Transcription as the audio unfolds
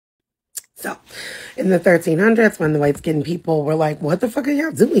So, in the 1300s, when the white-skinned people were like, what the fuck are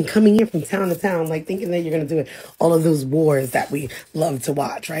y'all doing coming in from town to town, like thinking that you're going to do it? All of those wars that we love to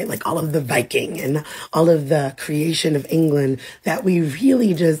watch, right? Like all of the Viking and all of the creation of England that we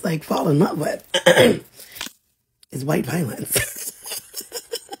really just like fall in love with is white violence.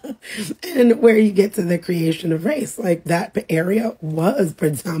 And where you get to the creation of race, like that area was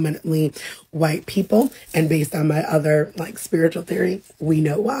predominantly white people. And based on my other like spiritual theory, we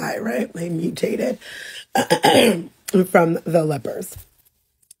know why, right? They mutated from the lepers.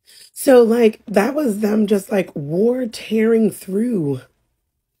 So like that was them just like war tearing through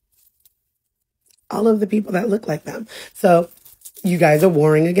all of the people that look like them. So you guys are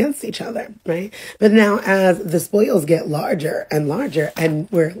warring against each other, right? But now as the spoils get larger and larger and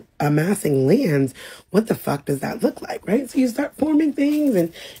we're amassing lands, what the fuck does that look like, right? So you start forming things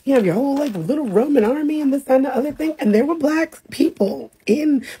and you have your whole like little Roman army and this and the other thing. And there were black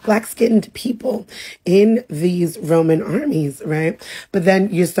skinned people in these Roman armies, right? But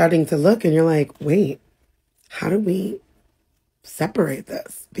then you're starting to look and you're like, wait, how do we separate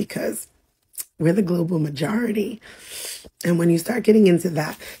this? Because we're the global majority. And when you start getting into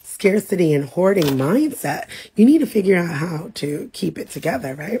that scarcity and hoarding mindset, you need to figure out how to keep it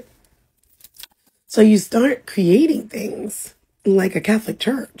together, right? So you start creating things like a Catholic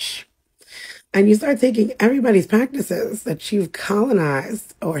Church. And you start taking everybody's practices that you've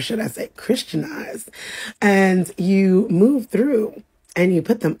colonized, or should I say Christianized, and you move through and you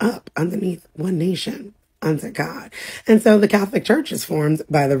put them up underneath one nation, unto God. And so the Catholic Church is formed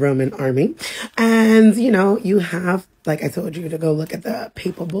by the Roman army. And, you know, you have, like I told you, to go look at the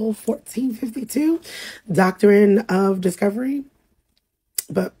Papal Bull 1452, Doctrine of Discovery,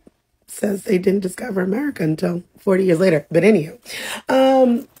 but says they didn't discover America until 40 years later. But anywho,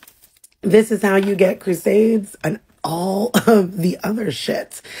 this is how you get crusades and all of the other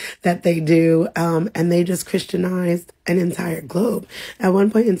shit that they do. And they just Christianized an entire globe. At one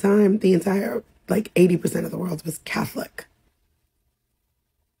point in time, the entire like 80% of the world was Catholic.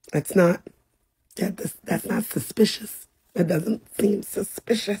 That's not suspicious. It doesn't seem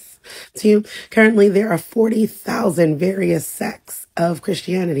suspicious to you. Currently, there are 40,000 various sects of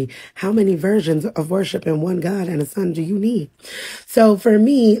Christianity. How many versions of worship in one God and a Son do you need? So for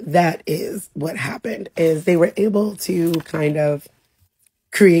me, that is what happened, is they were able to kind of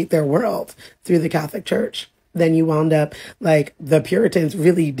create their world through the Catholic Church. Then you wound up like the Puritans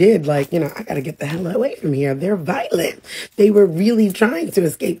really did like, you know, I got to get the hell away from here. They're violent. They were really trying to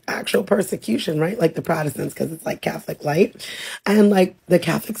escape actual persecution, right? Like the Protestants, because it's like Catholic light. And like the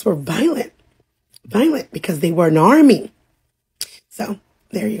Catholics were violent because they were an army. So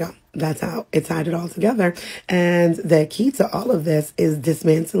there you go. That's how it tied it all together. And the key to all of this is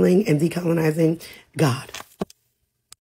dismantling and decolonizing God.